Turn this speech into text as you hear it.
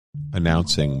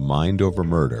Announcing Mind Over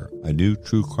Murder, a new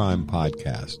true crime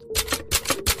podcast.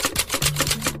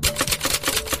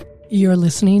 You're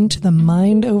listening to the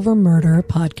Mind Over Murder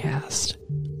podcast.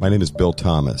 My name is Bill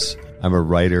Thomas. I'm a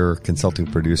writer, consulting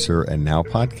producer, and now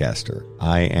podcaster.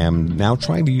 I am now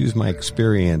trying to use my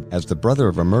experience as the brother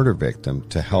of a murder victim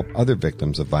to help other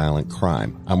victims of violent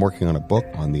crime. I'm working on a book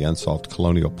on the unsolved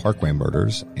Colonial Parkway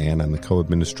murders, and I'm the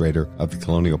co-administrator of the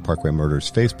Colonial Parkway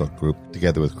Murders Facebook group,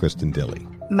 together with Kristen Dilley.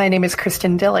 My name is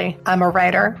Kristen Dilley. I'm a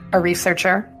writer, a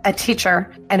researcher, a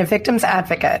teacher, and a victims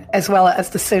advocate, as well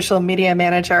as the social media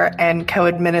manager and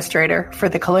co-administrator for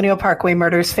the Colonial Parkway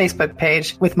Murders Facebook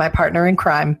page with my partner in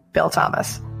crime, Bill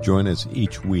Thomas. Join us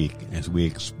each week as we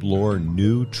explore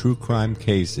new true crime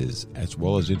cases, as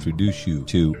well as introduce you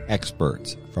to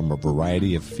experts from a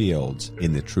variety of fields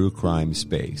in the true crime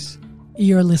space.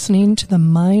 You're listening to the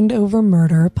Mind Over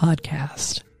Murder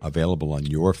podcast. Available on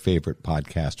your favorite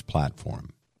podcast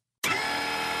platform.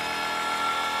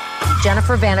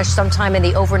 Jennifer vanished sometime in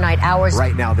the overnight hours.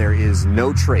 Right now, there is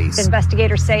no trace.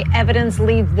 Investigators say evidence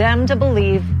leads them to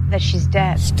believe that she's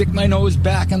dead. Stick my nose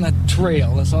back on the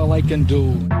trail. That's all I can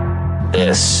do.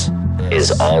 This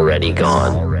is Already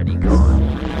Gone. Already Gone.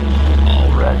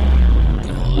 Already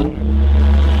Gone.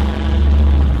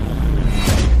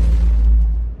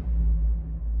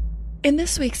 In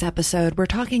this week's episode, we're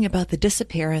talking about the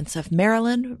disappearance of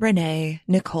Marilyn Renee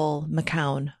Nicole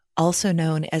McCown, also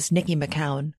known as Niqui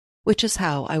McCown, which is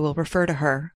how I will refer to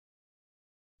her.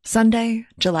 Sunday,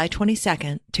 July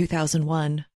 22nd,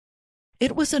 2001.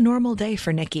 It was a normal day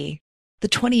for Niqui. The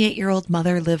 28-year-old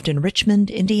mother lived in Richmond,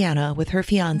 Indiana with her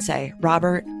fiancé,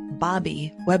 Robert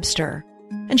Bobby Webster,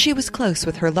 and she was close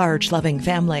with her large, loving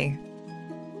family.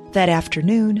 That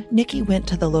afternoon, Niqui went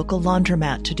to the local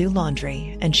laundromat to do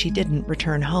laundry, and she didn't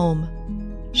return home.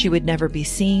 She would never be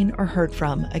seen or heard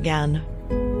from again.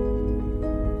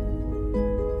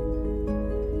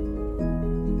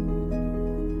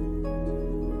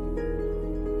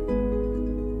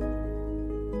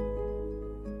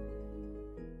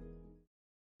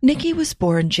 Niqui was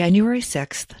born January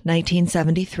 6,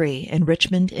 1973, in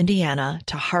Richmond, Indiana,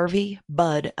 to Harvey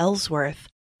Bud Ellsworth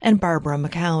and Barbara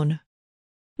McCown.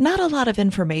 Not a lot of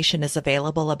information is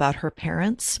available about her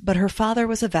parents, but her father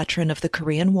was a veteran of the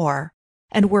Korean War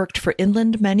and worked for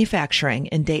Inland Manufacturing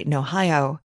in Dayton,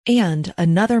 Ohio, and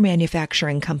another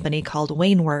manufacturing company called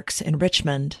Wainworks in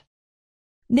Richmond.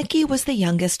 Niqui was the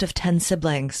youngest of 10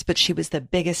 siblings, but she was the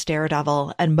biggest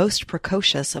daredevil and most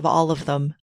precocious of all of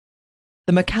them.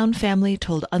 The McCown family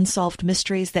told Unsolved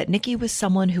Mysteries that Niqui was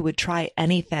someone who would try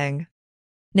anything.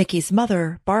 Niqui's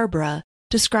mother, Barbara,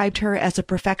 described her as a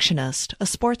perfectionist, a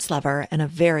sports lover, and a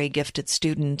very gifted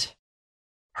student.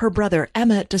 Her brother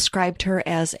Emmett described her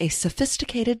as a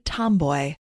sophisticated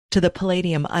tomboy to the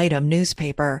Palladium Item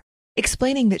newspaper,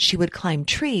 explaining that she would climb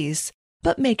trees,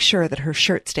 but make sure that her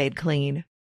shirt stayed clean.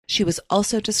 She was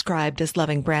also described as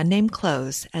loving brand-name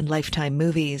clothes and Lifetime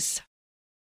movies.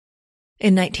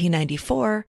 In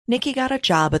 1994, Niqui got a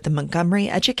job at the Montgomery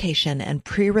Education and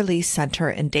Pre-Release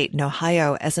Center in Dayton,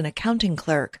 Ohio as an accounting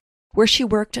clerk, where she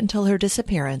worked until her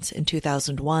disappearance in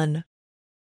 2001.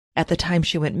 At the time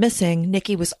she went missing,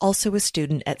 Niqui was also a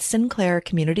student at Sinclair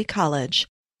Community College.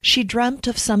 She dreamt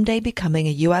of someday becoming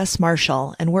a U.S.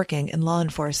 Marshal and working in law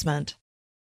enforcement.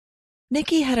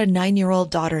 Niqui had a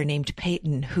 9-year-old daughter named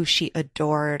Peyton, who she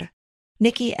adored.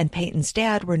 Niqui and Peyton's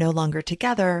dad were no longer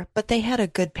together, but they had a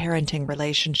good parenting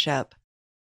relationship.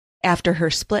 After her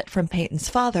split from Peyton's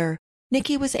father,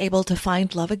 Niqui was able to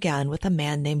find love again with a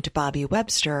man named Bobby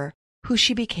Webster, who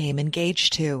she became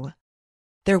engaged to.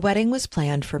 Their wedding was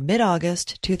planned for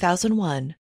mid-August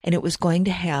 2001, and it was going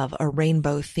to have a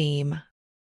rainbow theme.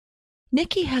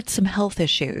 Niqui had some health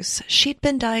issues. She'd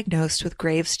been diagnosed with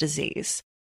Graves' disease.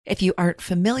 If you aren't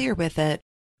familiar with it,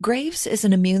 Graves is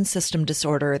an immune system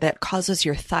disorder that causes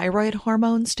your thyroid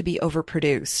hormones to be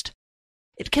overproduced.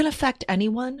 It can affect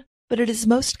anyone, but it is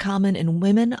most common in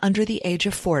women under the age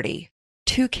of 40,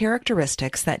 2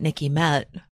 characteristics that Niqui met.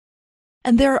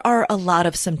 And there are a lot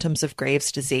of symptoms of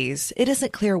Graves' disease. It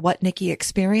isn't clear what Niqui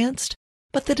experienced,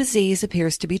 but the disease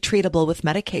appears to be treatable with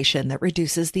medication that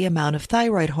reduces the amount of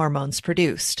thyroid hormones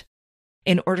produced.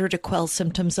 In order to quell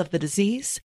symptoms of the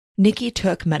disease, Niqui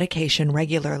took medication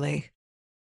regularly.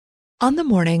 On the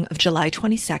morning of July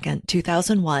 22,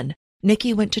 2001,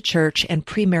 Niqui went to church and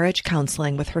pre-marriage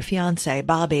counseling with her fiancé,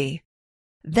 Bobby.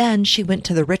 Then she went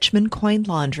to the Richmond Coin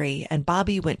Laundry, and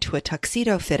Bobby went to a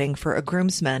tuxedo fitting for a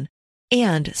groomsman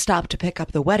and stopped to pick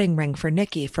up the wedding ring for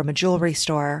Niqui from a jewelry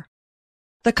store.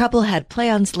 The couple had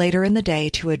plans later in the day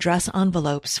to address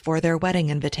envelopes for their wedding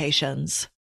invitations.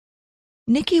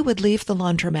 Niqui would leave the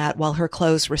laundromat while her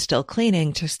clothes were still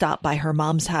cleaning to stop by her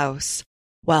mom's house.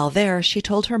 While there, she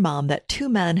told her mom that 2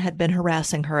 men had been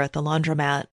harassing her at the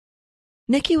laundromat.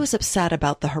 Niqui was upset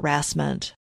about the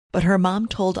harassment, but her mom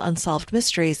told Unsolved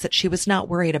Mysteries that she was not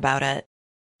worried about it.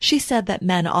 She said that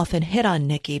men often hit on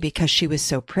Niqui because she was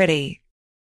so pretty.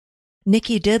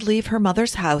 Niqui did leave her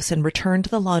mother's house and return to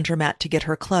the laundromat to get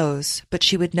her clothes, but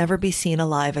she would never be seen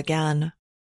alive again.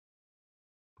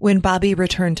 When Bobby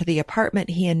returned to the apartment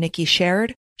he and Niqui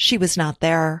shared, she was not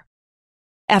there.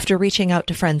 After reaching out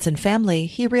to friends and family,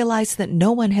 he realized that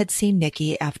no one had seen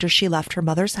Niqui after she left her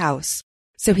mother's house,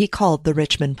 so he called the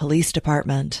Richmond Police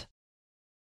Department.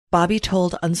 Bobby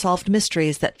told Unsolved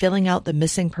Mysteries that filling out the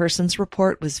missing persons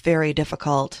report was very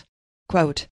difficult.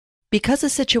 Quote, "Because a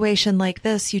situation like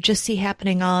this you just see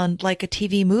happening on, like, a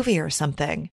TV movie or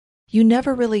something. You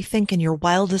never really think in your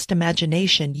wildest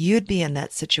imagination you'd be in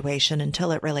that situation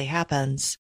until it really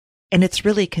happens. And it's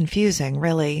really confusing,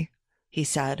 really," he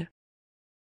said.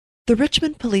 The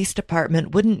Richmond Police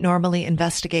Department wouldn't normally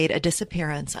investigate a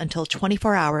disappearance until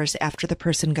 24 hours after the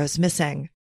person goes missing.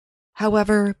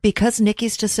 However, because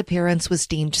Niqui's disappearance was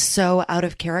deemed so out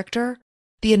of character,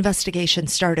 the investigation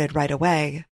started right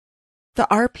away. The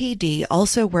RPD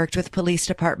also worked with police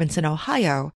departments in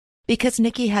Ohio because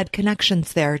Niqui had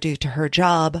connections there due to her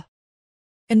job.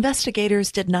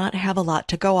 Investigators did not have a lot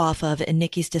to go off of in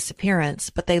Niqui's disappearance,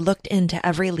 but they looked into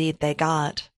every lead they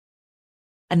got.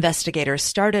 Investigators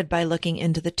started by looking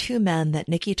into the 2 men that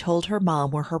Niqui told her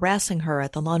mom were harassing her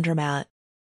at the laundromat.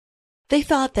 They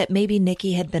thought that maybe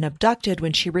Niqui had been abducted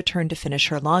when she returned to finish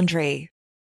her laundry.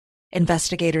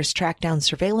 Investigators tracked down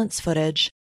surveillance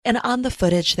footage, and on the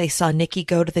footage they saw Niqui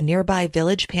go to the nearby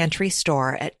Village Pantry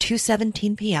store at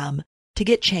 2:17 p.m. to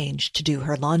get changed to do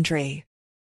her laundry.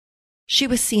 She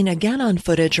was seen again on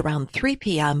footage around 3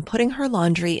 p.m. putting her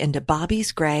laundry into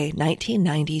Bobby's gray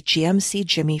 1990 GMC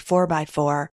Jimmy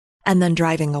 4x4 and then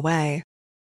driving away.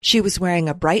 She was wearing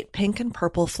a bright pink and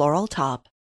purple floral top,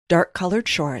 dark-colored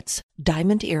shorts,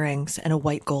 diamond earrings, and a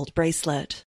white gold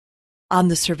bracelet. On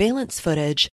the surveillance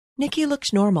footage, Niqui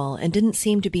looked normal and didn't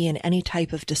seem to be in any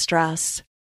type of distress.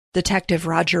 Detective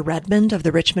Roger Redmond of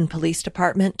the Richmond Police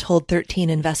Department told 13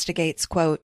 Investigates,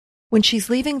 quote, "When she's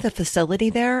leaving the facility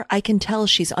there, I can tell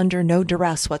she's under no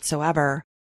duress whatsoever.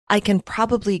 I can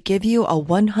probably give you a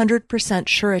 100%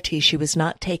 surety she was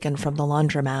not taken from the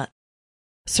laundromat."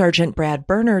 Sergeant Brad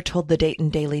Berner told the Dayton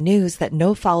Daily News that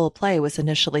no foul play was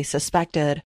initially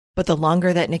suspected, but the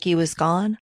longer that Niqui was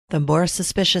gone, the more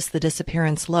suspicious the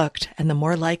disappearance looked and the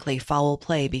more likely foul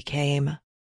play became.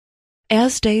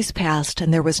 As days passed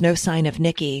and there was no sign of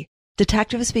Niqui,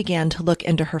 detectives began to look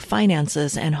into her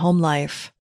finances and home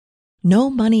life.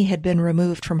 No money had been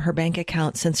removed from her bank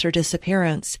account since her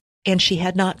disappearance, and she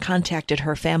had not contacted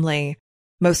her family.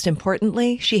 Most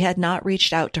importantly, she had not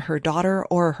reached out to her daughter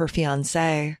or her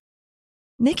fiancé.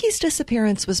 Niqui's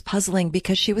disappearance was puzzling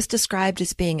because she was described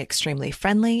as being extremely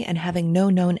friendly and having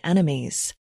no known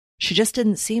enemies. She just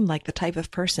didn't seem like the type of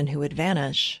person who would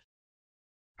vanish.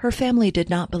 Her family did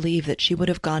not believe that she would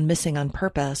have gone missing on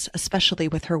purpose, especially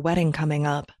with her wedding coming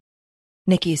up.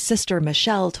 Niqui's sister,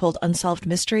 Michelle, told Unsolved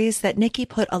Mysteries that Niqui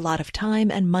put a lot of time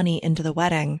and money into the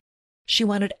wedding. She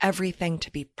wanted everything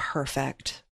to be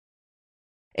perfect.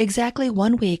 Exactly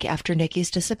 1 week after Niqui's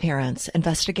disappearance,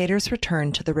 investigators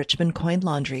returned to the Richmond Coin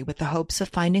Laundry with the hopes of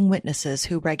finding witnesses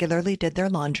who regularly did their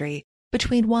laundry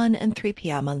between 1 and 3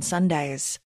 p.m. on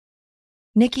Sundays.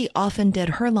 Niqui often did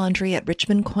her laundry at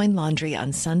Richmond Coin Laundry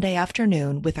on Sunday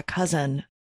afternoon with a cousin.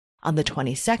 On the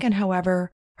 22nd,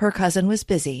 however, her cousin was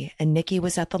busy and Niqui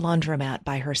was at the laundromat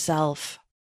by herself.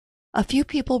 A few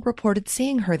people reported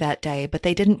seeing her that day, but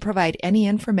they didn't provide any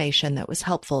information that was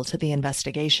helpful to the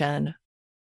investigation.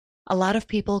 A lot of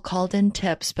people called in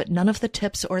tips, but none of the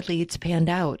tips or leads panned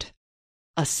out.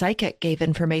 A psychic gave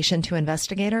information to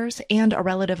investigators, and a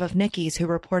relative of Niqui's who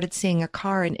reported seeing a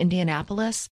car in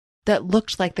Indianapolis that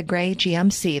looked like the gray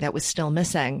GMC that was still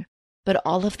missing, but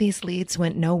all of these leads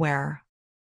went nowhere.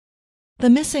 The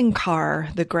missing car,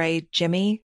 the gray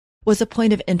Jimmy, was a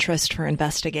point of interest for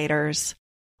investigators.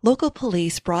 Local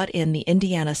police brought in the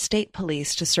Indiana State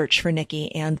Police to search for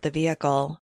Niqui and the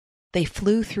vehicle. They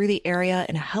flew through the area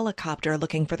in a helicopter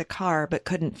looking for the car but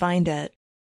couldn't find it.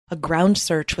 A ground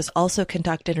search was also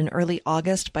conducted in early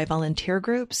August by volunteer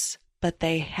groups, but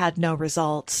they had no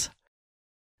results.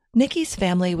 Niqui's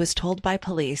family was told by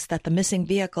police that the missing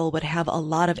vehicle would have a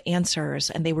lot of answers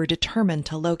and they were determined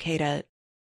to locate it.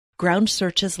 Ground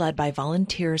searches led by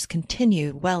volunteers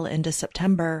continued well into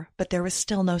September, but there was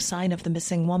still no sign of the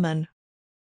missing woman.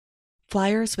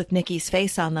 Flyers with Niqui's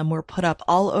face on them were put up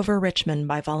all over Richmond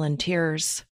by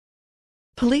volunteers.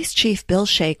 Police Chief Bill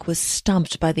Shake was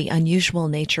stumped by the unusual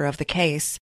nature of the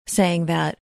case, saying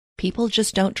that people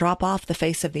just don't drop off the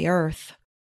face of the earth.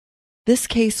 This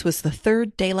case was the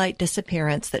third daylight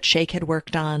disappearance that Shake had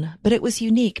worked on, but it was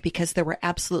unique because there were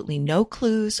absolutely no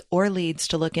clues or leads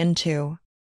to look into.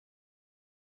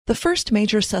 The first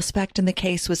major suspect in the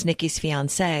case was Niqui's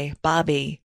fiancé,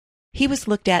 Bobby. He was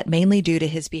looked at mainly due to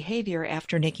his behavior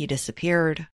after Niqui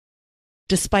disappeared.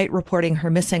 Despite reporting her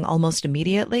missing almost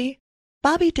immediately,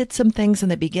 Bobby did some things in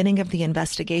the beginning of the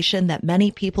investigation that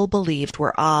many people believed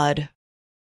were odd.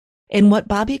 In what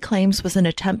Bobby claims was an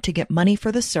attempt to get money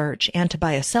for the search and to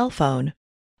buy a cell phone,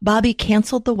 Bobby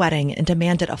canceled the wedding and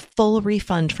demanded a full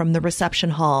refund from the reception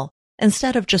hall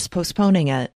instead of just postponing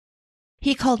it.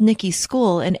 He called Niqui's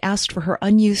school and asked for her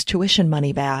unused tuition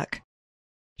money back.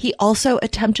 He also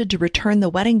attempted to return the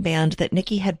wedding band that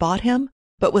Niqui had bought him,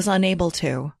 but was unable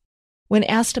to. When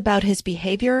asked about his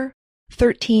behavior,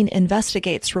 13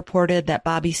 Investigates reported that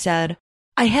Bobby said,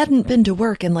 "I hadn't been to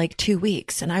work in like 2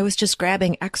 weeks, and I was just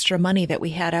grabbing extra money that we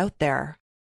had out there."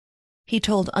 He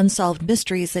told Unsolved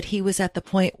Mysteries that he was at the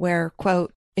point where,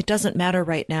 quote, "It doesn't matter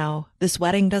right now. This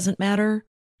wedding doesn't matter.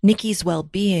 Niqui's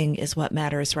well-being is what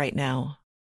matters right now."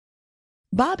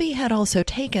 Bobby had also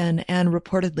taken and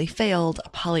reportedly failed a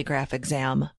polygraph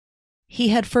exam. He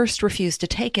had first refused to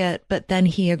take it, but then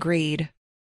he agreed.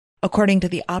 According to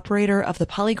the operator of the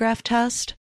polygraph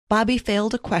test, Bobby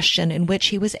failed a question in which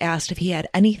he was asked if he had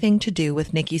anything to do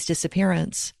with Niqui's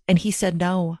disappearance, and he said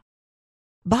no.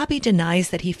 Bobby denies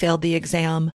that he failed the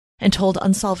exam and told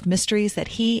Unsolved Mysteries that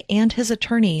he and his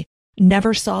attorney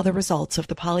never saw the results of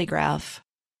the polygraph.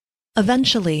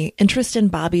 Eventually, interest in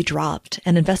Bobby dropped,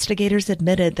 and investigators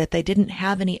admitted that they didn't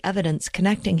have any evidence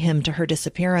connecting him to her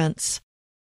disappearance.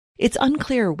 It's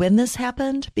unclear when this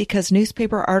happened because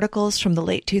newspaper articles from the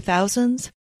late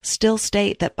 2000s still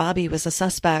state that Bobby was a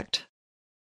suspect.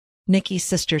 Niqui's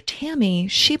sister Tammy,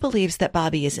 she believes that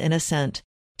Bobby is innocent,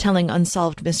 telling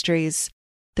Unsolved Mysteries,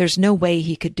 "There's no way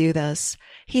he could do this.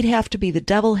 He'd have to be the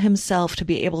devil himself to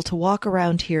be able to walk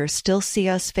around here, still see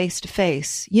us face to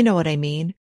face. You know what I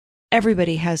mean?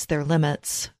 Everybody has their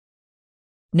limits."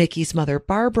 Niqui's mother,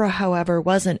 Barbara, however,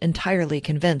 wasn't entirely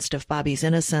convinced of Bobby's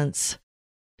innocence.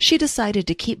 She decided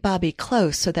to keep Bobby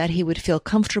close so that he would feel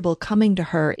comfortable coming to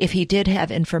her if he did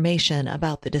have information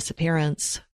about the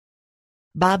disappearance.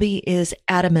 Bobby is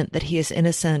adamant that he is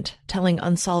innocent, telling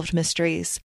Unsolved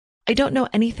Mysteries, "I don't know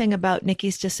anything about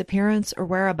Niqui's disappearance or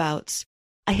whereabouts.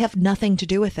 I have nothing to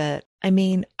do with it. I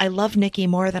mean, I love Niqui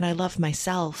more than I love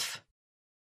myself."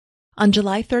 On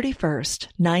July 31st,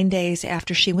 9 days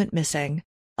after she went missing,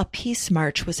 a peace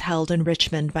march was held in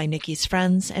Richmond by Niqui's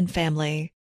friends and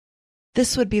family.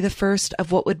 This would be the first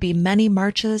of what would be many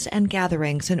marches and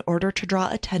gatherings in order to draw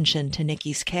attention to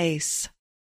Niqui's case.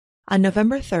 On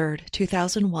November 3rd,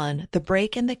 2001, the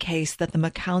break in the case that the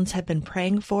McCowns had been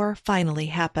praying for finally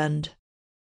happened.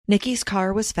 Niqui's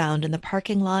car was found in the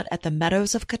parking lot at the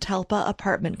Meadows of Catalpa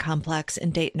apartment complex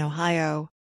in Dayton, Ohio,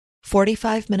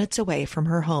 45 minutes away from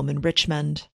her home in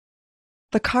Richmond.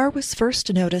 The car was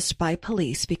first noticed by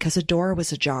police because a door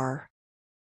was ajar.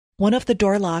 One of the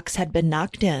door locks had been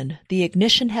knocked in, the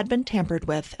ignition had been tampered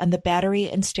with, and the battery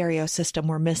and stereo system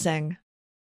were missing.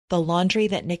 The laundry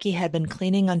that Niqui had been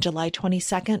cleaning on July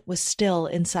 22nd was still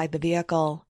inside the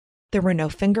vehicle. There were no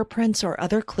fingerprints or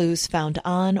other clues found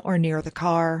on or near the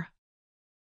car.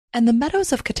 And the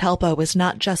Meadows of Catalpa was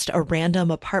not just a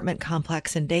random apartment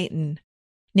complex in Dayton.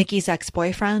 Niqui's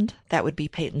ex-boyfriend, that would be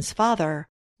Peyton's father,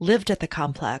 lived at the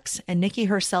complex, and Niqui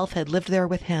herself had lived there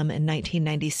with him in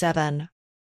 1997.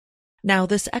 Now,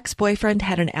 this ex-boyfriend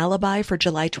had an alibi for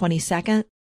July 22nd,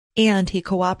 and he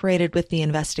cooperated with the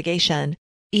investigation,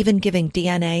 even giving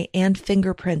DNA and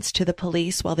fingerprints to the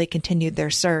police while they continued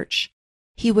their search.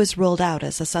 He was ruled out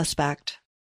as a suspect.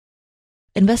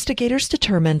 Investigators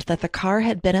determined that the car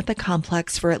had been at the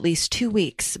complex for at least 2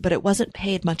 weeks, but it wasn't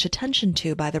paid much attention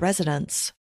to by the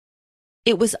residents.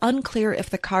 It was unclear if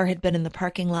the car had been in the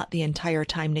parking lot the entire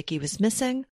time Niqui was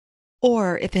missing,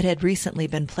 or if it had recently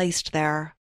been placed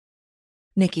there.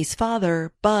 Niqui's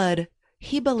father, Bud,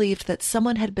 he believed that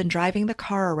someone had been driving the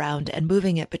car around and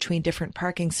moving it between different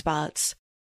parking spots.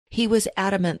 He was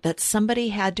adamant that somebody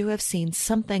had to have seen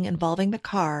something involving the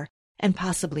car and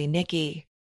possibly Niqui.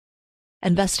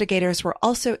 Investigators were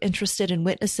also interested in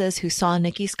witnesses who saw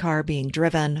Niqui's car being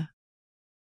driven.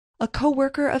 A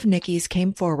co-worker of Niqui's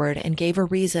came forward and gave a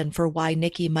reason for why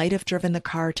Niqui might have driven the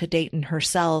car to Dayton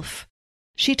herself.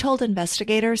 She told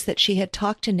investigators that she had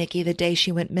talked to Niqui the day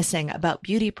she went missing about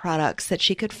beauty products that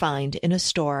she could find in a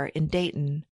store in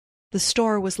Dayton. The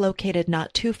store was located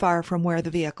not too far from where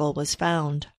the vehicle was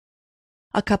found.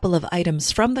 A couple of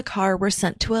items from the car were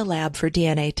sent to a lab for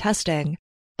DNA testing,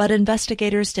 but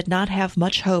investigators did not have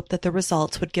much hope that the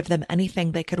results would give them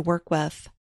anything they could work with.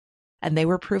 And they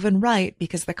were proven right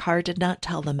because the car did not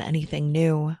tell them anything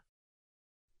new.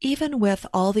 Even with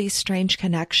all these strange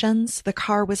connections, the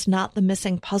car was not the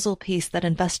missing puzzle piece that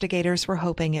investigators were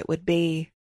hoping it would be.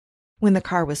 When the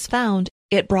car was found,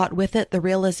 it brought with it the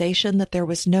realization that there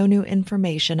was no new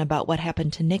information about what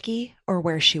happened to Niqui or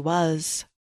where she was.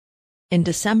 In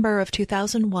December of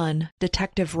 2001,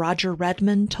 Detective Roger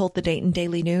Redmond told the Dayton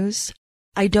Daily News,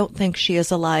 "I don't think she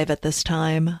is alive at this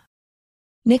time."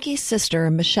 Niqui's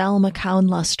sister, Michelle McCown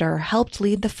Luster, helped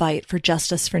lead the fight for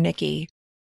justice for Niqui.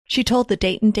 She told the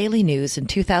Dayton Daily News in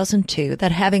 2002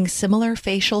 that having similar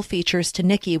facial features to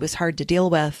Niqui was hard to deal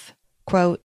with.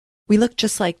 Quote, "We look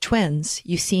just like twins.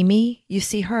 You see me, you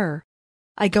see her.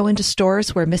 I go into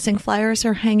stores where missing flyers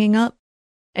are hanging up,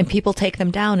 and people take them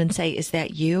down and say, 'Is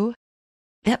that you?'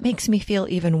 That makes me feel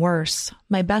even worse.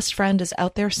 My best friend is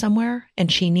out there somewhere,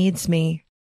 and she needs me."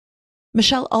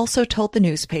 Michelle also told the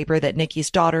newspaper that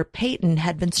Niqui's daughter, Peyton,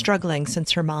 had been struggling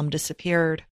since her mom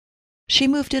disappeared. She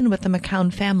moved in with the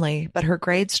McCown family, but her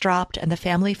grades dropped and the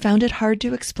family found it hard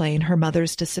to explain her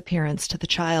mother's disappearance to the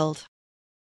child.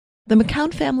 The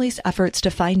McCown family's efforts to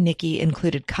find Niqui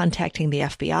included contacting the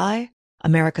FBI,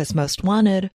 America's Most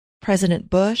Wanted,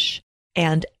 President Bush,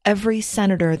 and every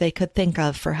senator they could think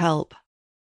of for help.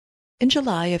 In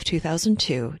July of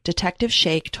 2002, Detective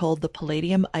Shake told the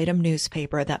Palladium Item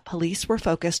newspaper that police were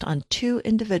focused on 2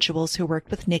 individuals who worked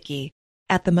with Niqui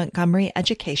at the Montgomery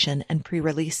Education and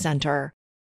Pre-Release Center,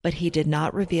 but he did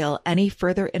not reveal any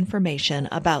further information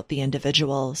about the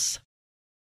individuals.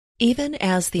 Even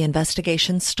as the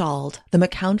investigation stalled, the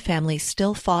McCown family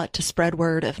still fought to spread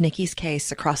word of Niqui's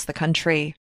case across the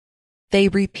country. They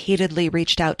repeatedly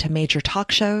reached out to major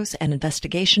talk shows and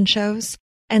investigation shows,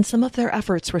 and some of their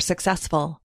efforts were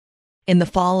successful. In the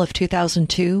fall of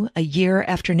 2002, a year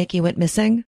after Niqui went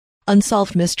missing,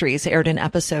 Unsolved Mysteries aired an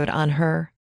episode on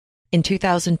her. In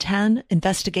 2010,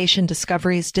 Investigation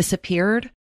Discovery's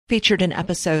Disappeared featured an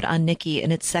episode on Niqui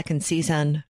in its 2nd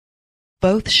season.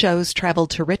 Both shows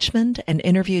traveled to Richmond and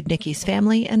interviewed Niqui's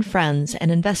family and friends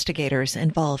and investigators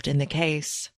involved in the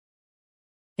case.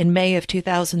 In May of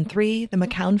 2003, the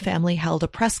McCown family held a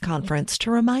press conference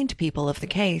to remind people of the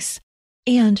case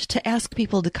and to ask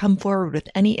people to come forward with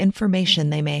any information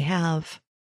they may have.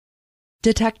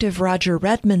 Detective Roger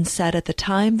Redmond said at the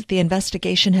time that the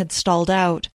investigation had stalled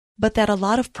out, but that a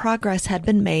lot of progress had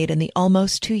been made in the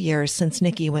almost 2 years since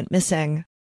Niqui went missing.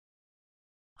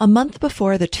 A month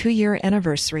before the 2-year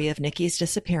anniversary of Niqui's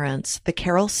disappearance, the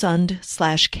Carol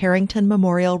Sund/Carrington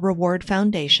Memorial Reward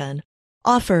Foundation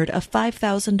offered a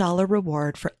 $5,000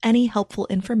 reward for any helpful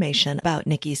information about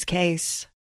Niqui's case.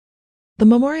 The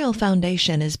Memorial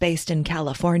Foundation is based in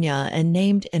California and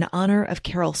named in honor of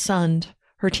Carol Sund,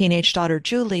 her teenage daughter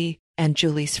Julie, and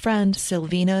Julie's friend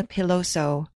Silvina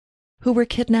Piloso, who were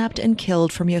kidnapped and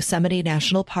killed from Yosemite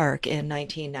National Park in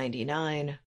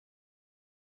 1999.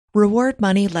 Reward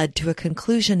money led to a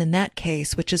conclusion in that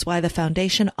case, which is why the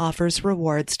foundation offers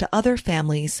rewards to other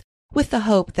families with the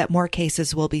hope that more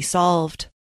cases will be solved.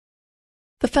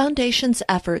 The foundation's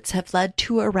efforts have led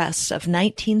to arrests of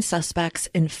 19 suspects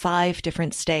in 5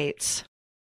 different states.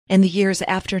 In the years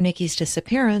after Niqui's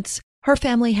disappearance, her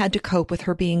family had to cope with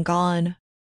her being gone,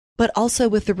 but also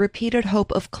with the repeated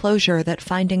hope of closure that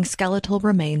finding skeletal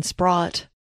remains brought.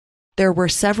 There were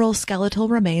several skeletal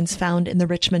remains found in the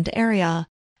Richmond area,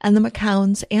 and the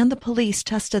McCowns and the police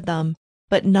tested them,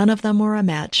 but none of them were a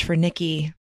match for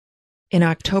Niqui. In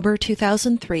October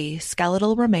 2003,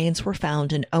 skeletal remains were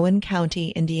found in Owen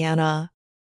County, Indiana.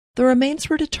 The remains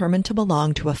were determined to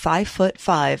belong to a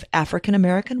 5'5"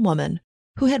 African-American woman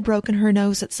who had broken her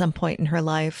nose at some point in her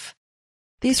life.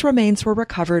 These remains were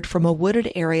recovered from a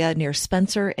wooded area near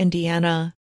Spencer,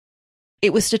 Indiana.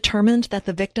 It was determined that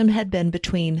the victim had been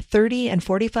between 30 and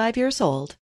 45 years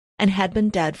old and had been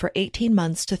dead for 18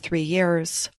 months to 3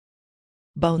 years.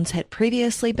 Bones had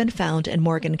previously been found in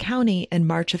Morgan County in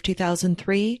March of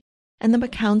 2003, and the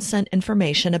McCowns sent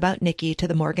information about Niqui to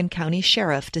the Morgan County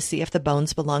Sheriff to see if the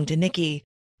bones belonged to Niqui,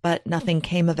 but nothing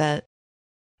came of it.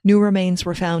 New remains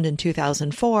were found in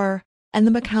 2004, and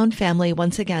the McCown family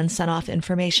once again sent off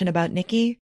information about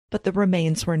Niqui, but the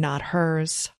remains were not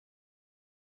hers.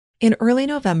 In early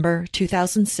November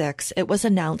 2006, it was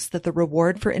announced that the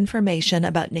reward for information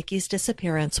about Niqui's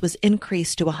disappearance was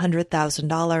increased to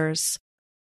 $100,000.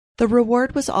 The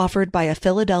reward was offered by a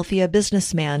Philadelphia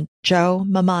businessman, Joe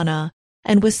Mamana,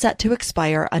 and was set to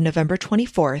expire on November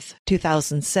 24,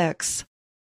 2006.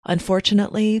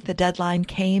 Unfortunately, the deadline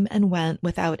came and went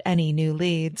without any new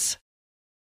leads.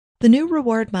 The new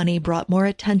reward money brought more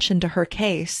attention to her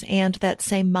case, and that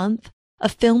same month, a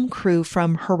film crew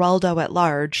from Geraldo at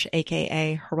Large,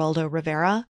 aka Geraldo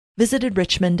Rivera, visited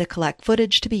Richmond to collect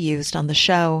footage to be used on the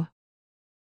show.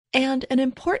 And an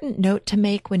important note to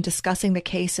make when discussing the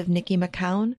case of Niqui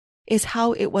McCown is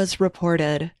how it was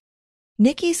reported.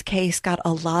 Niqui's case got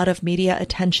a lot of media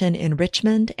attention in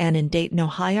Richmond and in Dayton,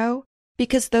 Ohio,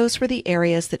 because those were the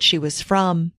areas that she was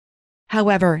from.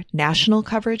 However, national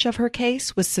coverage of her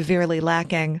case was severely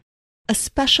lacking,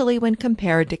 especially when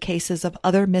compared to cases of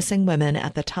other missing women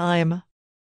at the time.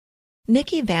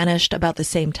 Niqui vanished about the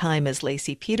same time as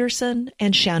Laci Peterson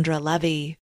and Chandra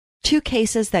Levy, two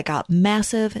cases that got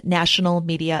massive national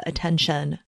media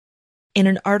attention. In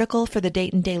an article for the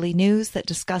Dayton Daily News that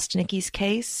discussed Niqui's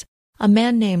case, a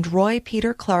man named Roy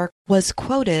Peter Clark was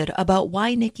quoted about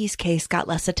why Niqui's case got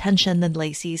less attention than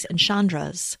Laci's and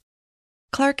Chandra's.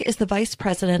 Clark is the vice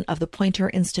president of the Poynter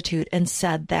Institute and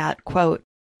said that, quote,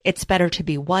 "It's better to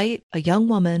be white, a young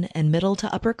woman, and middle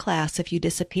to upper class if you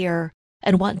disappear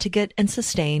and want to get and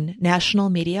sustain national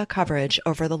media coverage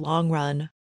over the long run."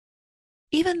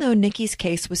 Even though Niqui's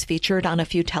case was featured on a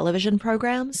few television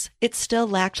programs, it still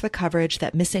lacked the coverage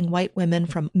that missing white women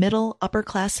from middle,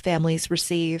 upper-class families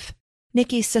receive.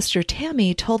 Niqui's sister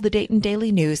Tammy told the Dayton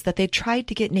Daily News that they tried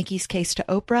to get Niqui's case to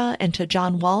Oprah and to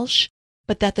John Walsh,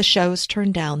 but that the shows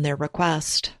turned down their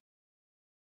request.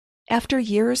 After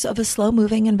years of a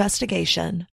slow-moving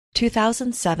investigation,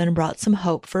 2007 brought some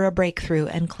hope for a breakthrough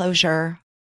and closure.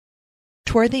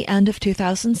 Toward the end of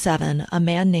 2007, a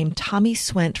man named Tommy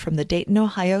Swint from the Dayton,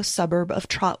 Ohio suburb of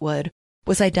Trotwood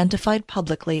was identified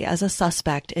publicly as a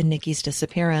suspect in Niqui's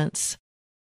disappearance.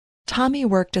 Tommy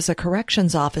worked as a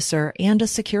corrections officer and a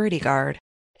security guard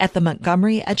at the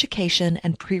Montgomery Education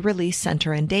and Pre-Release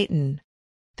Center in Dayton.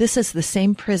 This is the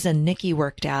same prison Niqui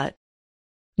worked at.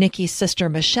 Niqui's sister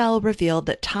Michelle revealed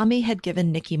that Tommy had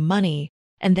given Niqui money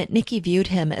and that Niqui viewed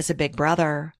him as a big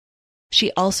brother.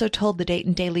 She also told the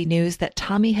Dayton Daily News that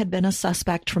Tommy had been a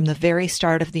suspect from the very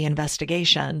start of the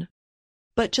investigation.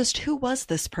 But just who was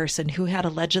this person who had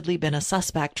allegedly been a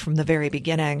suspect from the very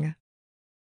beginning?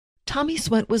 Tommy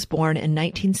Swint was born in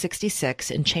 1966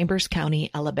 in Chambers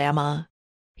County, Alabama.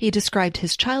 He described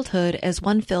his childhood as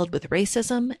one filled with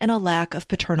racism and a lack of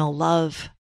paternal love.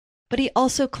 But he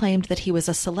also claimed that he was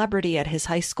a celebrity at his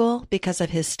high school because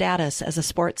of his status as a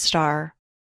sports star.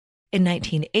 In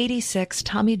 1986,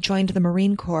 Tommy joined the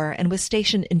Marine Corps and was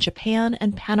stationed in Japan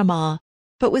and Panama,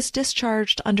 but was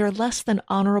discharged under less than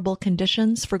honorable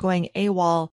conditions for going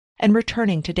AWOL and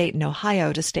returning to Dayton,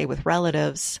 Ohio to stay with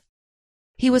relatives.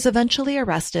 He was eventually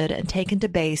arrested and taken to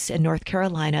base in North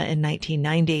Carolina in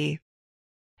 1990.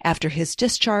 After his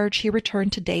discharge, he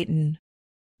returned to Dayton.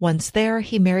 Once there,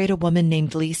 he married a woman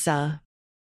named Lisa.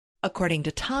 According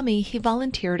to Tommy, he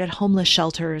volunteered at homeless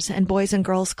shelters and boys and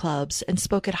girls clubs and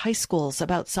spoke at high schools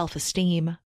about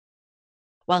self-esteem.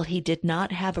 While he did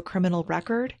not have a criminal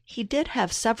record, he did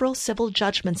have several civil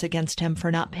judgments against him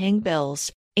for not paying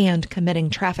bills and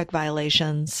committing traffic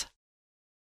violations.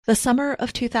 The summer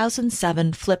of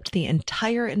 2007 flipped the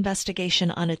entire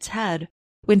investigation on its head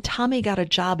when Tommy got a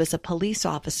job as a police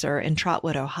officer in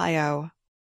Trotwood, Ohio.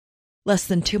 Less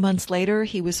than 2 months later,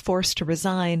 he was forced to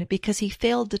resign because he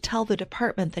failed to tell the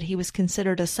department that he was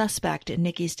considered a suspect in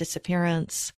Niqui's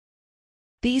disappearance.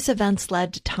 These events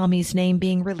led to Tommy's name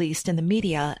being released in the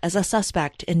media as a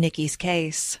suspect in Niqui's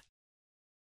case.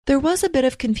 There was a bit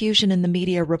of confusion in the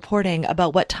media reporting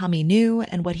about what Tommy knew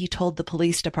and what he told the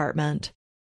police department.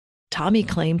 Tommy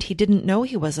claimed he didn't know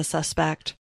he was a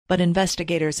suspect, but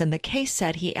investigators in the case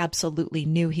said he absolutely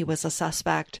knew he was a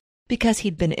suspect, because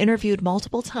he'd been interviewed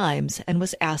multiple times and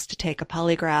was asked to take a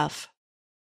polygraph.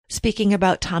 Speaking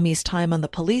about Tommy's time on the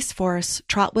police force,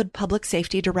 Trotwood Public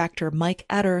Safety Director Mike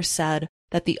Etter said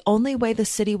that the only way the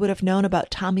city would have known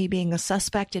about Tommy being a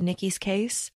suspect in Niqui's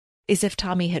case is if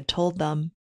Tommy had told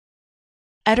them.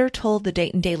 Etter told the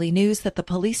Dayton Daily News that the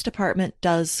police department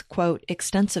does, quote,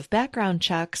 extensive background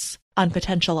checks on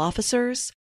potential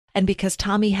officers, and because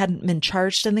Tommy hadn't been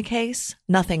charged in the case,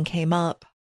 nothing came up.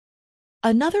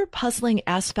 Another puzzling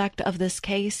aspect of this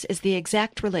case is the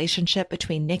exact relationship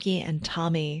between Niqui and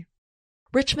Tommy.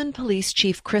 Richmond Police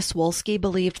Chief Chris Wolski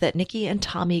believed that Niqui and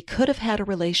Tommy could have had a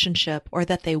relationship or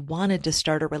that they wanted to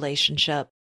start a relationship.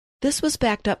 This was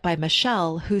backed up by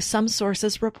Michelle, who some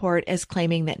sources report as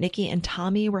claiming that Niqui and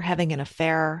Tommy were having an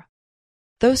affair.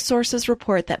 Those sources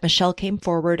report that Michelle came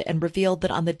forward and revealed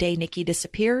that on the day Niqui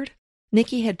disappeared,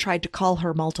 Niqui had tried to call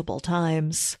her multiple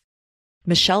times.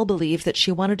 Michelle believed that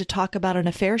she wanted to talk about an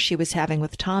affair she was having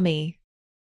with Tommy.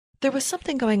 There was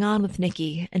something going on with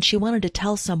Niqui, and she wanted to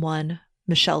tell someone,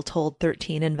 Michelle told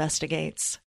 13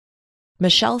 Investigates.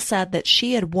 Michelle said that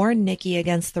she had warned Niqui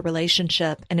against the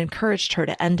relationship and encouraged her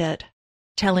to end it,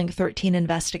 telling 13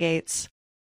 Investigates,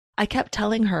 "I kept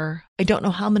telling her, I don't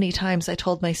know how many times I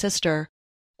told my sister,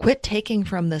 quit taking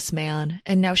from this man,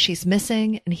 and now she's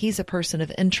missing and he's a person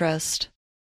of interest."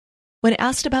 When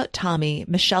asked about Tommy,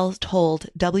 Michelle told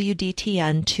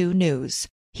WDTN 2 News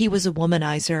he was a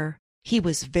womanizer. He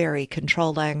was very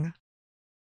controlling.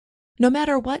 No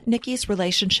matter what Niqui's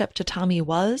relationship to Tommy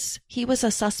was, he was a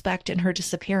suspect in her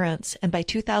disappearance, and by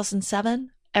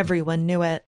 2007, everyone knew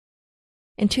it.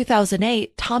 In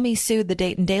 2008, Tommy sued the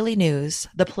Dayton Daily News,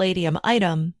 the Palladium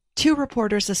Item, 2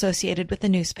 reporters associated with the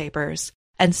newspapers,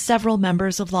 and several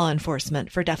members of law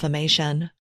enforcement for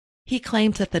defamation. He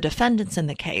claimed that the defendants in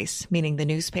the case, meaning the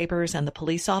newspapers and the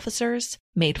police officers,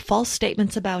 made false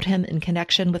statements about him in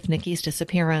connection with Niqui's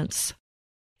disappearance.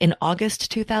 In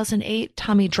August 2008,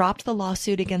 Tommy dropped the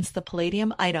lawsuit against the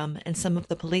Palladium Item and some of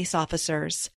the police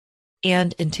officers.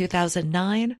 And in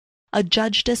 2009, a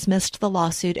judge dismissed the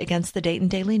lawsuit against the Dayton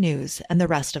Daily News and the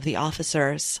rest of the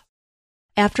officers.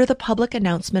 After the public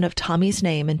announcement of Tommy's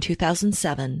name in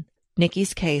 2007,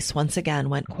 Niqui's case once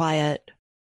again went quiet.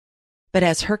 But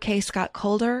as her case got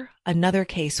colder, another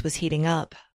case was heating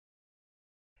up.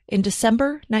 In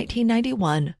December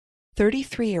 1991,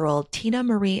 33-year-old Tina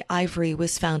Marie Ivory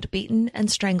was found beaten and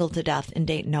strangled to death in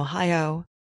Dayton, Ohio.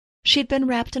 She'd been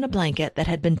wrapped in a blanket that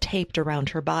had been taped around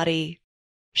her body.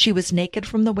 She was naked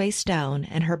from the waist down,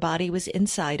 and her body was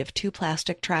inside of 2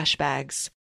 plastic trash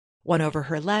bags, one over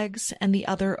her legs and the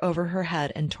other over her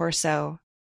head and torso.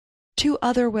 2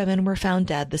 other women were found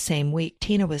dead the same week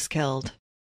Tina was killed.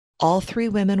 All 3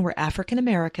 women were African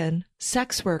American,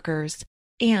 sex workers,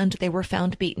 and they were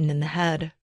found beaten in the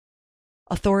head.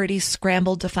 Authorities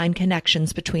scrambled to find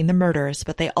connections between the murders,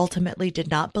 but they ultimately did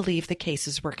not believe the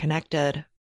cases were connected.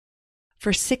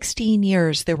 For 16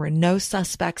 years, there were no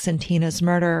suspects in Tina's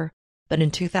murder, but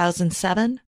in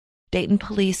 2007, Dayton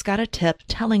police got a tip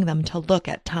telling them to look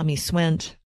at Tommy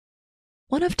Swint.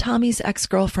 One of Tommy's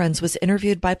ex-girlfriends was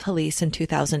interviewed by police in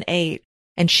 2008,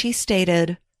 and she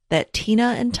stated that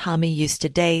Tina and Tommy used to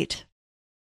date.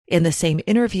 In the same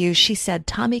interview, she said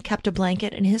Tommy kept a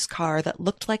blanket in his car that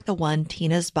looked like the one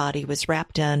Tina's body was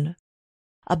wrapped in.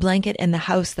 A blanket in the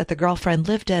house that the girlfriend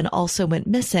lived in also went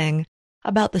missing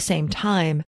about the same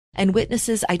time, and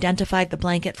witnesses identified the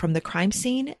blanket from the crime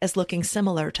scene as looking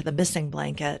similar to the missing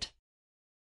blanket.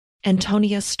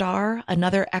 Antonia Starr,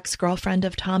 another ex-girlfriend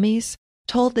of Tommy's,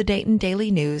 told the Dayton Daily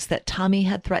News that Tommy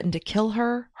had threatened to kill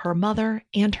her, her mother,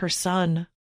 and her son.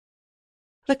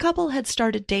 The couple had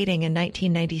started dating in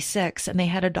 1996, and they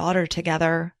had a daughter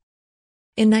together.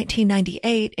 In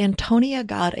 1998, Antonia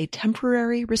got a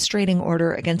temporary restraining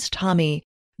order against Tommy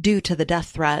due to the death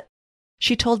threat.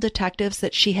 She told detectives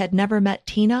that she had never met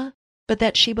Tina, but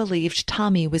that she believed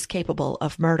Tommy was capable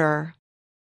of murder.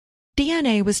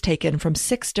 DNA was taken from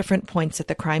 6 different points at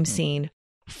the crime scene.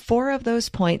 4 of those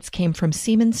points came from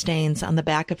semen stains on the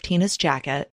back of Tina's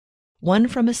jacket, 1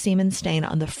 from a semen stain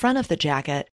on the front of the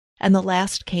jacket, and the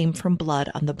last came from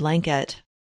blood on the blanket.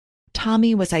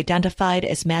 Tommy was identified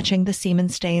as matching the semen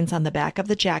stains on the back of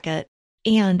the jacket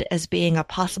and as being a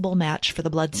possible match for the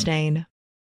bloodstain.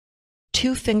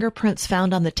 2 fingerprints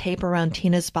found on the tape around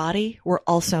Tina's body were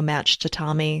also matched to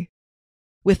Tommy.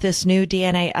 With this new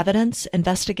DNA evidence,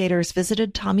 investigators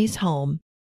visited Tommy's home,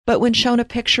 but when shown a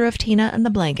picture of Tina and the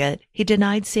blanket, he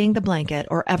denied seeing the blanket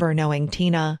or ever knowing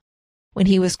Tina. When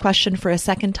he was questioned for a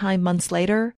second time months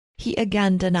later, he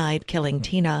again denied killing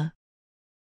Tina.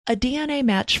 A DNA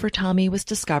match for Tommy was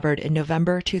discovered in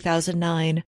November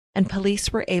 2009, and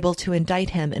police were able to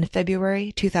indict him in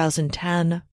February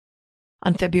 2010.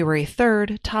 On February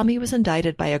 3rd, Tommy was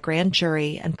indicted by a grand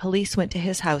jury, and police went to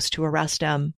his house to arrest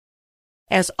him.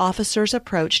 As officers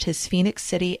approached his Phoenix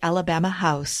City, Alabama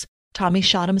house, Tommy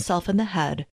shot himself in the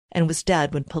head and was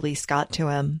dead when police got to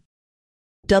him.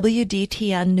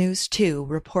 WDTN News 2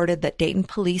 reported that Dayton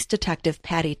Police Detective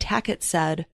Patty Tackett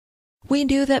said, "We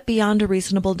knew that beyond a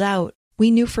reasonable doubt.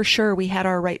 We knew for sure we had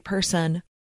our right person.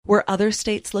 Were other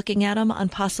states looking at him on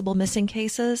possible missing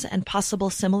cases and possible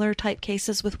similar type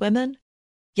cases with women?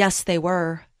 Yes, they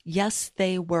were. Yes,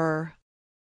 they were."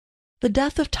 The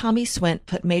death of Tommy Swint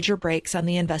put major brakes on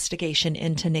the investigation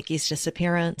into Niqui's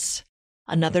disappearance.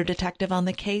 Another detective on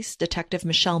the case, Detective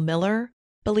Michelle Miller,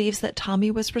 believes that Tommy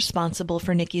was responsible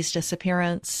for Niqui's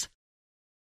disappearance.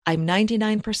 "I'm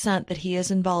 99% that he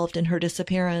is involved in her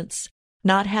disappearance.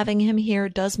 Not having him here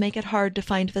does make it hard to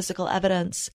find physical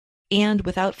evidence, and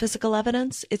without physical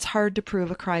evidence, it's hard to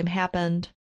prove a crime happened,"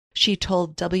 she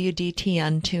told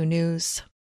WDTN 2 News.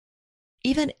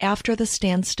 Even after the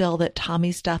standstill that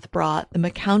Tommy's death brought, the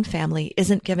McCown family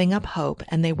isn't giving up hope,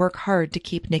 and they work hard to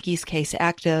keep Niqui's case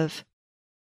active.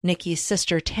 Niqui's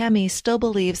sister Tammy still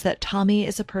believes that Tommy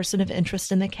is a person of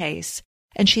interest in the case,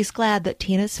 and she's glad that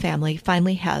Tina's family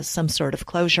finally has some sort of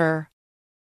closure.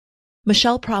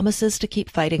 Michelle promises to keep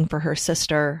fighting for her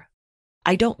sister.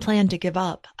 "I don't plan to give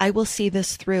up. I will see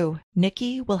this through.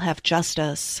 Niqui will have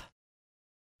justice."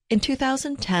 In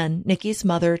 2010, Niqui's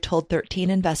mother told 13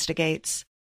 Investigates,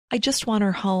 "I just want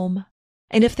her home.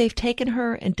 And if they've taken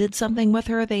her and did something with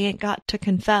her they ain't got to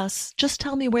confess, just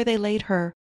tell me where they laid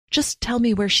her. Just tell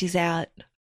me where she's at."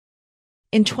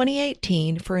 In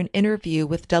 2018, for an interview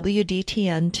with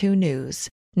WDTN 2 News,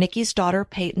 Niqui's daughter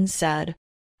Peyton said,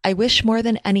 "I wish more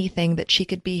than anything that she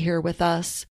could be here with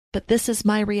us, but this is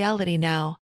my reality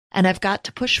now, and I've got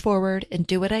to push forward and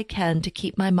do what I can to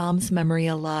keep my mom's memory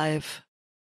alive."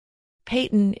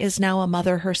 Peyton is now a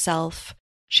mother herself.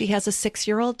 She has a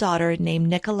 6-year-old daughter named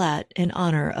Nicolette in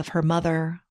honor of her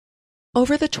mother.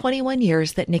 Over the 21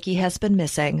 years that Niqui has been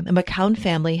missing, the McCown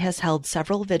family has held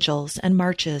several vigils and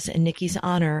marches in Niqui's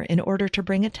honor in order to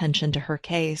bring attention to her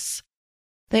case.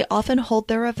 They often hold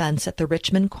their events at the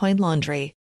Richmond Coin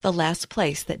Laundry, the last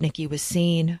place that Niqui was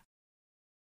seen.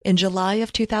 In July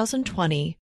of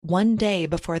 2020, one day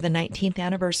before the 19th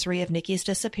anniversary of Niqui's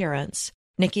disappearance,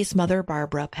 Niqui's mother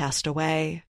Barbara passed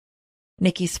away.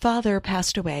 Niqui's father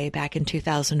passed away back in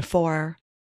 2004.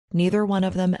 Neither one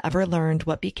of them ever learned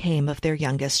what became of their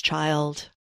youngest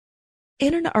child.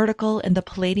 In an article in the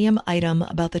Palladium item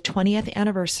about the 20th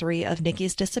anniversary of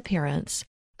Niqui's disappearance,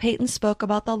 Peyton spoke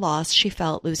about the loss she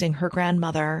felt losing her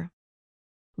grandmother.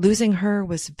 "Losing her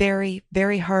was very,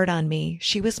 very hard on me.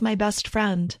 She was my best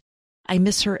friend. I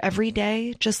miss her every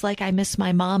day, just like I miss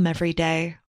my mom every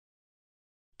day."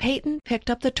 Peyton picked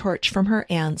up the torch from her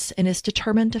aunts and is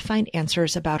determined to find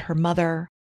answers about her mother,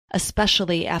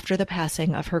 especially after the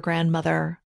passing of her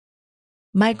grandmother.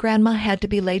 "My grandma had to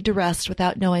be laid to rest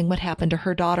without knowing what happened to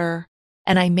her daughter,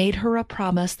 and I made her a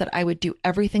promise that I would do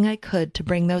everything I could to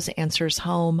bring those answers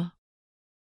home."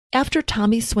 After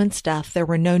Tommy Swint's death, there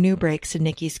were no new breaks in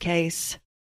Niqui's case.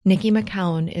 Niqui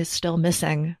McCown is still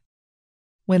missing.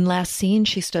 When last seen,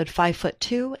 she stood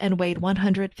 5'2" and weighed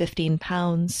 115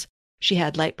 pounds. She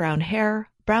had light brown hair,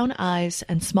 brown eyes,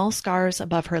 and small scars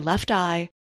above her left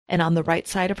eye and on the right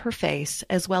side of her face,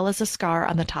 as well as a scar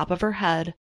on the top of her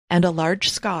head and a large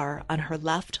scar on her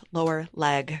left lower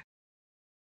leg.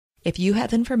 If you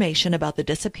have information about the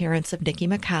disappearance of Niqui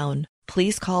McCown,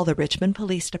 please call the Richmond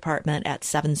Police Department at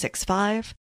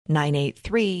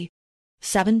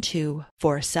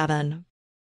 765-983-7247.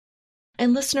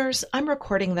 And listeners, I'm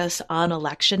recording this on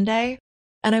Election Day,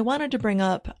 and I wanted to bring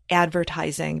up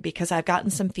advertising because I've gotten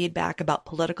some feedback about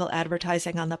political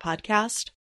advertising on the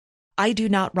podcast. I do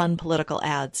not run political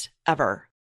ads, ever.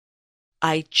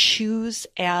 I choose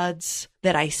ads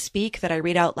that I speak, that I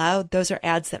read out loud. Those are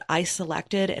ads that I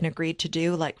selected and agreed to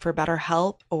do, like for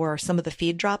BetterHelp or some of the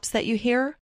feed drops that you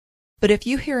hear. But if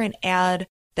you hear an ad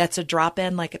that's a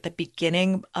drop-in, like at the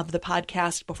beginning of the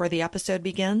podcast before the episode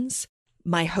begins,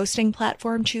 my hosting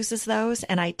platform chooses those,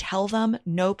 and I tell them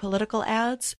no political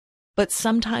ads, but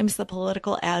sometimes the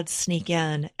political ads sneak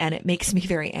in, and it makes me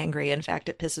very angry. In fact,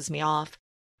 it pisses me off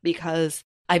because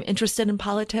I'm interested in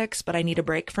politics, but I need a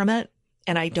break from it,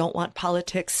 and I don't want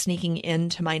politics sneaking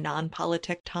into my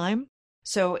non-politic time.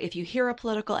 So if you hear a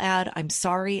political ad, I'm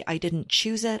sorry. I didn't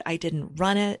choose it. I didn't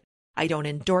run it. I don't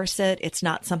endorse it. It's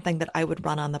not something that I would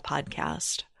run on the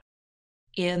podcast.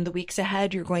 In the weeks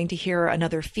ahead, you're going to hear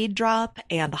another feed drop,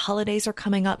 and the holidays are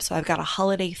coming up. So I've got a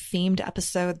holiday-themed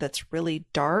episode that's really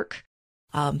dark.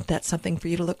 That's something for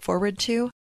you to look forward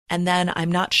to. And then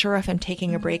I'm not sure if I'm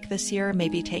taking a break this year,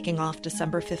 maybe taking off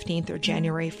December 15th or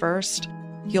January 1st.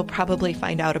 You'll probably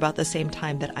find out about the same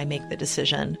time that I make the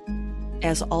decision.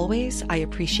 As always, I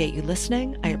appreciate you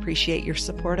listening. I appreciate your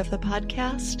support of the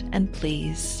podcast. And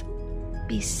please,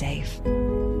 be safe.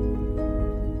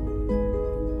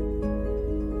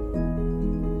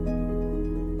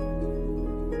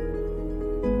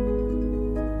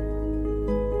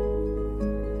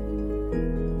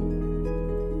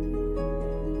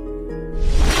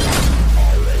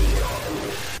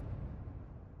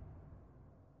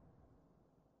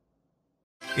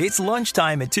 It's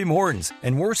lunchtime at Tim Hortons,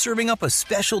 and we're serving up a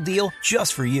special deal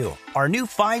just for you. Our new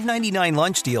 $5.99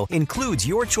 lunch deal includes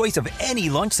your choice of any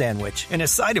lunch sandwich and a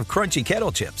side of crunchy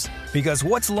kettle chips. Because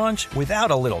what's lunch without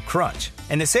a little crunch?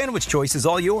 And the sandwich choice is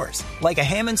all yours, like a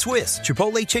ham and Swiss,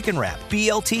 Chipotle chicken wrap,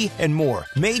 BLT, and more,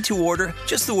 made to order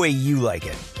just the way you like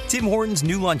it. Tim Hortons'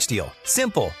 new lunch deal.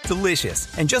 Simple, delicious,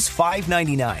 and just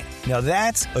 $5.99. Now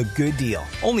that's a good deal.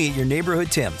 Only at your neighborhood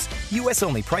Tim's. U.S.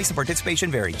 only. Price and participation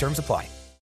vary. Terms apply.